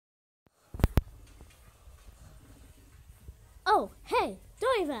Oh, hey,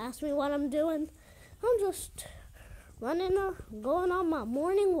 don't even ask me what I'm doing. I'm just running or going on my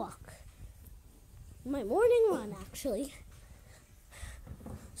morning walk. My morning run, actually.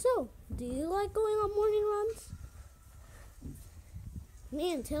 So, do you like going on morning runs?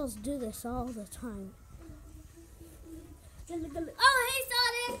 Me and Tails do this all the time. Oh, hey,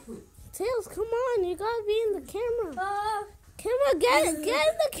 Sonic! Tails, come on, you gotta be in the camera. Camera, get in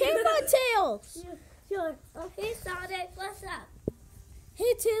the camera, Tails! Sure. Oh, hey, Sonic, what's up?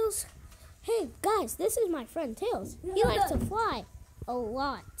 Hey, Tails. Hey, guys, this is my friend Tails. He likes to fly a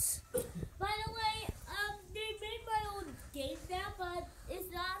lot. By the way, they made my own game now, but it's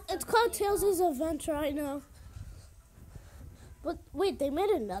not. It's called Tails' Adventure, I know. But wait, they made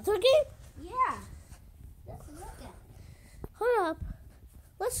another game? Yeah. Let's look at it. Hold up.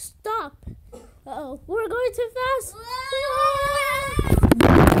 Let's stop. Uh-oh, we're going too fast.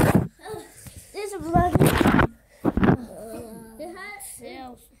 This is running.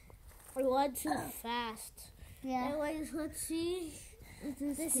 Tails. We went too fast. Yeah. Anyways, let's see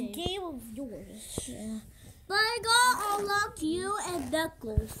this game of yours. Yeah. But I got unlock you and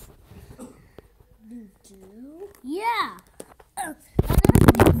Knuckles. You do? Yeah. And I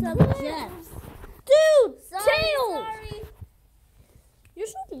need some gems. Dude, Sorry, Tails! sorry. You're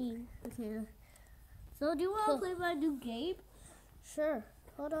so mean. Okay. So do you want to play my new game? Sure.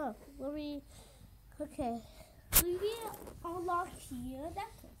 Hold up. Let me. Okay. We can unlock here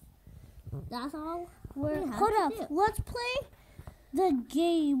Knuckles. That's all we have Hold to up. do. Let's play the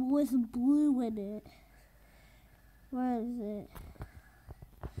game with blue in it. Where is it?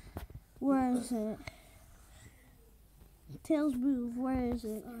 Where is it? Tails move. Where is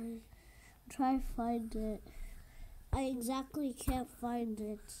it? Try to find it. I exactly can't find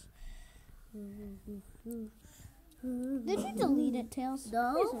it. Did you delete it, Tails?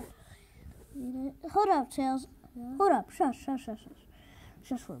 No. Delete it. Hold up, Tails. Yeah. Hold up. Shush.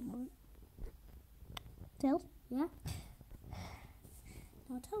 Just for a moment. Tails? Yeah.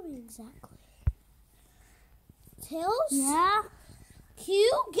 Now tell me exactly. Tails? Yeah. Can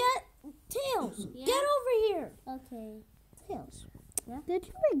you get Tails? Yeah. Get over here. Okay. Tails. Yeah. Did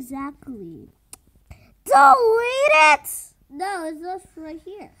you exactly delete it? No, it's just right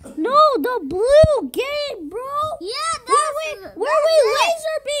here. No, the blue game, bro. Yeah, Where we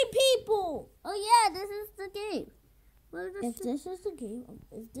laser beam people. Oh yeah, this is the game. If this is the game,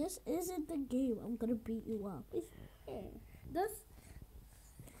 if this isn't the game, I'm gonna beat you up. This.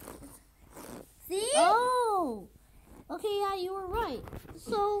 See? Oh. Okay, yeah, you were right.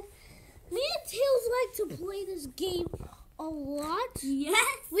 So, me and Tails like to play this game a lot. Yes.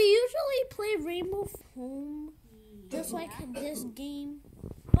 We usually play Rainbow Home, just like this game.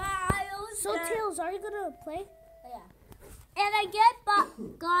 So, Tails, are you gonna play? Yeah. And I get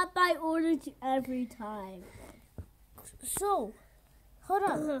got by orders every time. So, hold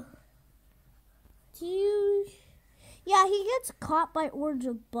on. Do you? Yeah, he gets caught by Orange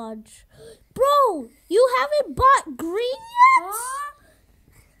a bunch. Bro, you haven't bought green yet? Huh?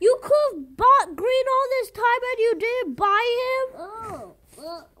 You could have bought green all this time and you didn't buy him? Oh,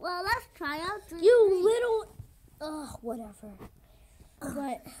 well, let's try out. You little... Ugh, whatever.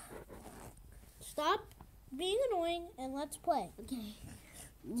 But, stop being annoying and let's play. Okay.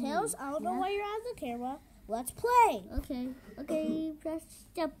 Tails, I don't know why you're on the camera. Let's play. Okay, press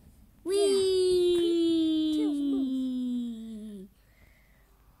jump. Tails,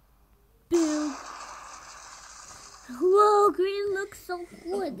 Boom. Whoa, green looks so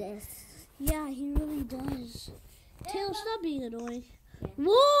cool in this. Yeah, he really does. Tails, stop being annoying.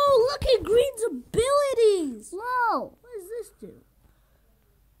 Whoa, look at Green's abilities. Whoa. What does this do?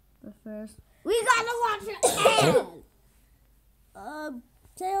 But first, we gotta watch it.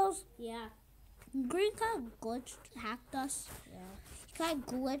 Tails, Yeah. Green kind of glitched, hacked us. Yeah. He kind of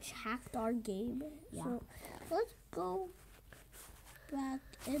glitch, hacked our game. Yeah. So, let's go back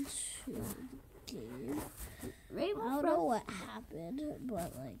into the game. Rainbow I don't know what happened,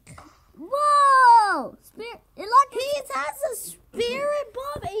 but like... Whoa! Spirit. It like He has a spirit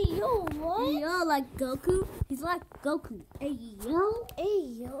bomb. Hey, yo, what? Yo, like Goku. He's like Goku. Hey, yo. Hey,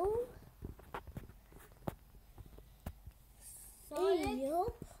 yo. Hey,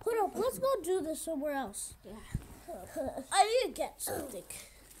 yo. Hold up, let's go do this somewhere else. Yeah. I need to get something.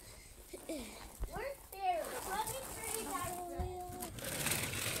 Where's Spirit? Let me bring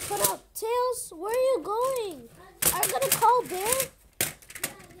Hold up, Tails, where are you going? Are you gonna call Bear?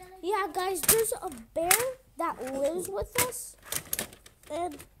 Yeah, guys, there's a bear that lives with us.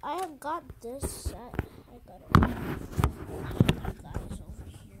 And I have got this set. I got it. Guys, over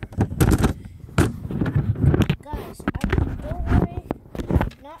here. Guys, don't worry.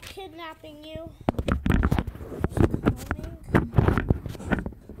 Not kidnapping you. I'm just coming.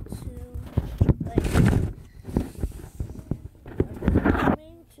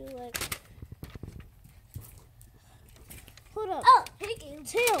 thinking.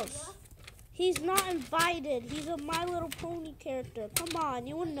 Tails. He's not invited. He's a My Little Pony character. Come on,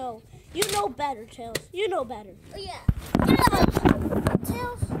 you know. You know better, Tails. You know better. Oh, yeah.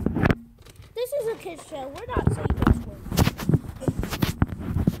 Tails, this is a kid's show. We're not saying those words.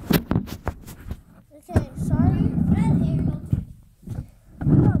 Okay, sorry.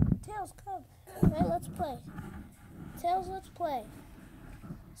 Come on, Tails, come. Okay, let's play. Tails, let's play.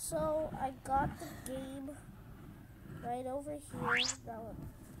 So, I got the game right over here. Now,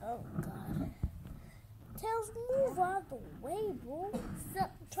 oh, God. Tails, move out the way, bro.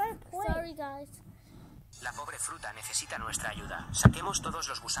 Try to play. Sorry, guys. La pobre fruta necesita nuestra ayuda. Saquemos todos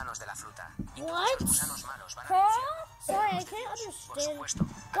los gusanos de la fruta. Y todos What? los gusanos malos van a Sorry, I can't Por understand. supuesto.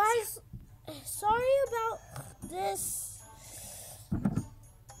 Guys, sorry about this.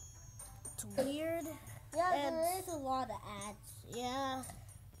 It's weird. Yeah, And- there is a lot of ads. Yeah.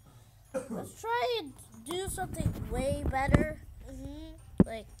 Let's try and do something way better.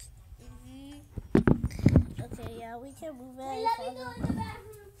 Like, okay, yeah, we can move it. Let me go in the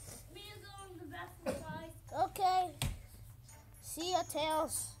bathroom. Me and go in the bathroom, guys. Okay. See ya,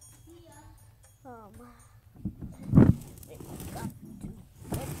 Tails. See ya. We got to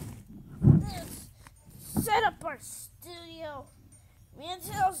get this. Set up our studio. Me and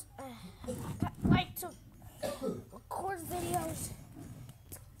Tails like to record videos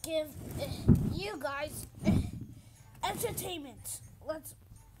to give you guys entertainment. Let's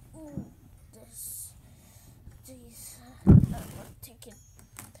these. I'm taking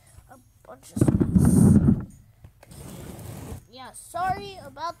a bunch of space. Yeah, sorry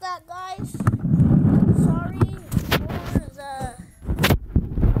about that, guys. Sorry for the.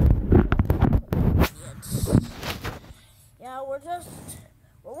 Yeah, we're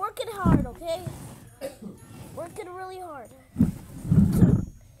working hard, okay? Working really hard to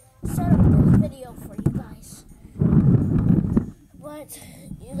set up this video for you guys. But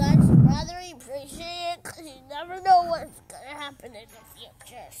you guys would rather appreciate it because you never know what's going to happen in the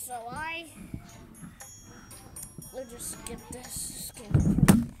future. So we'll just skip this.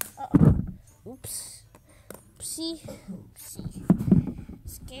 Oops. Oopsie.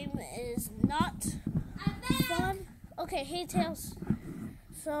 This game is not fun. Okay, hey Tails.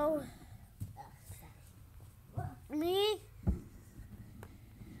 So, me,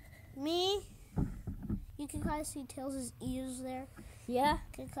 you can kind of see Tails' ears there. Yeah. You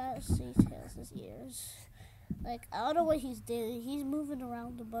can kind of see Tails' ears. Like, I don't know what he's doing. He's moving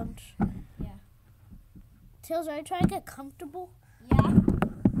around a bunch. Yeah. Tails, are you trying to get comfortable? Yeah.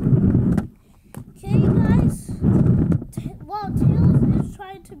 Okay, guys. While Tails is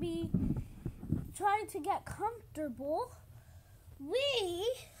trying to get comfortable,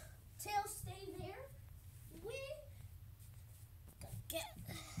 Tails, stay there.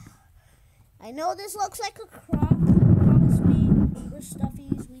 I know this looks like a crock. Promise me, we're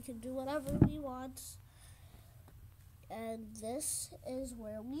stuffies. We can do whatever we want. And this is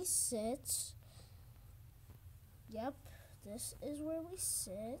where we sit. Yep, this is where we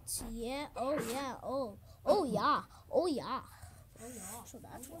sit. Yeah. Oh yeah. Oh yeah. So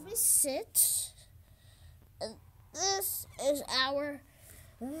that's where we sit. And this is our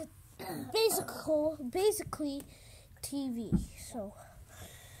basically TV. So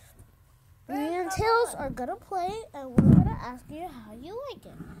me and Tails are gonna play, and we're gonna ask you how you like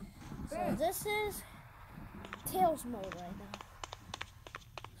it. So this is Tails mode right now.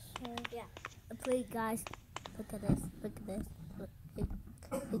 So Yeah. Please, guys, look at this.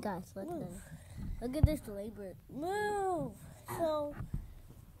 Hey guys, look at this. Look at this labor. move. So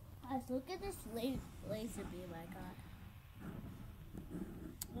Guys, look at this laser beam I got.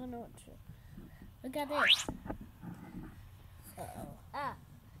 I don't know what to. Look at this.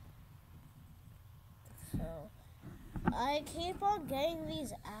 So I keep on getting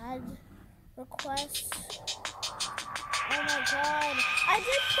these ad requests. Oh my god! I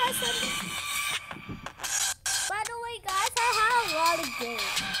did press it. By the way, guys, I have a lot of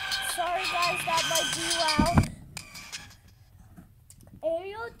games. Sorry guys, that might be loud.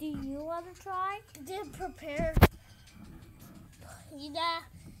 Ariel, do you want to try? Did prepare.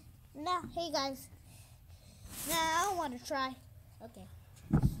 Nah. Hey guys. Nah, I don't want to try. Okay.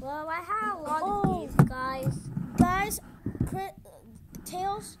 Well, I have a lot Oh. of games, guys. Guys,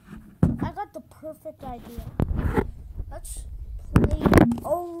 Tails, I got the perfect idea. Let's play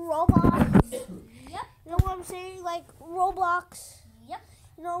Roblox. Yep. You know what I'm saying? Like Roblox. Yep.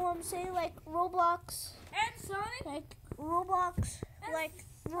 You know what I'm saying? Like Roblox. And Sonic. Like Roblox. Like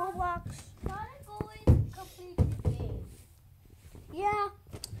Roblox. Sonic always complete the game. Yeah.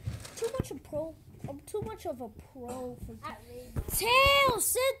 Too much I'm too much of a pro for At least. Tails,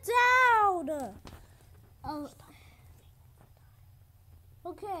 sit down. Oh.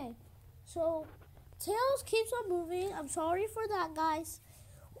 Okay, so Tails keeps on moving. I'm sorry for that, guys.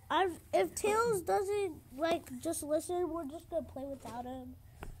 If Tails doesn't just listen, we're just gonna play without him.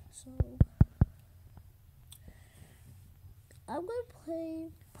 So I'm gonna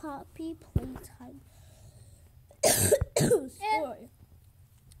play Poppy Playtime story.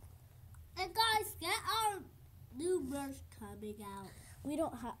 And guys, get our new merch coming out. We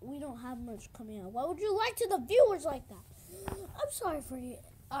don't have merch coming out. Why would you lie to the viewers like that? I'm sorry for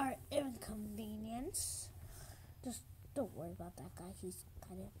our inconvenience. Just don't worry about that guy. He's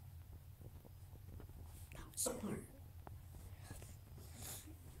kind of not smart.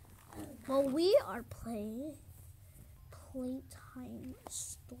 Well, we are playing Playtime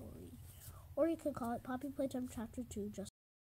Story. Or you could call it Poppy Playtime Chapter 2, just